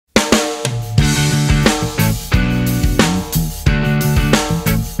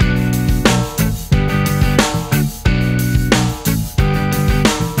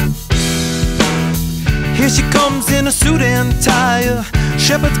she comes in a suit and tie, a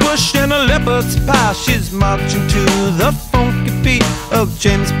shepherd's bush and a leopard's pie. She's marching to the funky beat of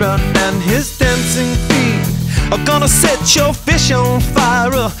James Brown and his dancing feet. I'm gonna set your fish on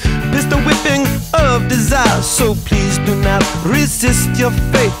fire, a pistol whipping of desire. So please do not resist your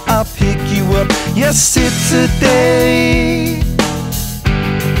fate. I'll pick you up, yes, it's a day.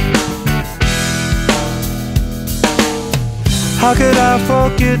 How could I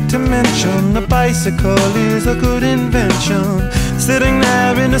forget to mention the bicycle is a good invention? Sitting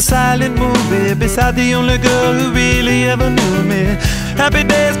there in a silent movie beside the only girl who really ever knew me. Happy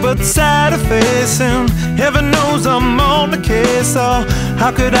days but sad of facing, heaven knows I'm on the case. Oh,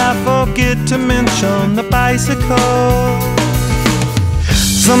 how could I forget to mention the bicycle?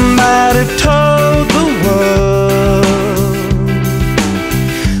 Somebody told the world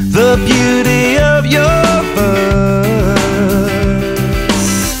the beauty of your verse.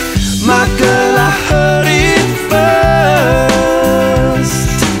 My girl, I heard it first,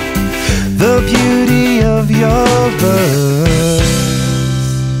 the beauty of your verse.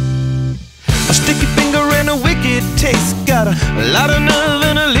 A sticky finger and a wicked taste, got a lot of nerve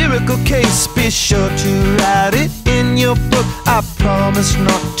and a lyrical case. Be sure to write it in your book, I promise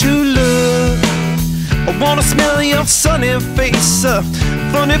not to look. I wanna smell your sunny face, a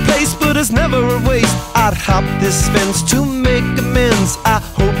funny place but it's never a waste. I'd hop this fence to make amends, I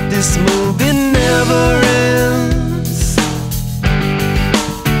hope this movie never ends.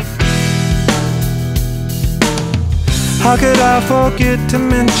 How could I forget to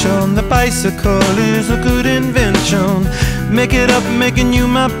mention the bicycle is a good invention? Make it up, making you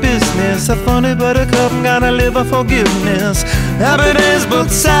my business. A funny buttercup, gotta live for forgiveness. Happy days but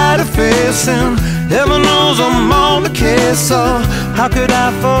sad of facing, heaven knows I'm on the case. So how could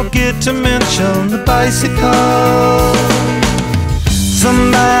I forget to mention the bicycle?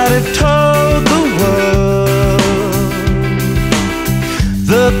 Somebody told the world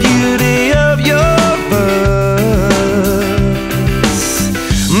the beauty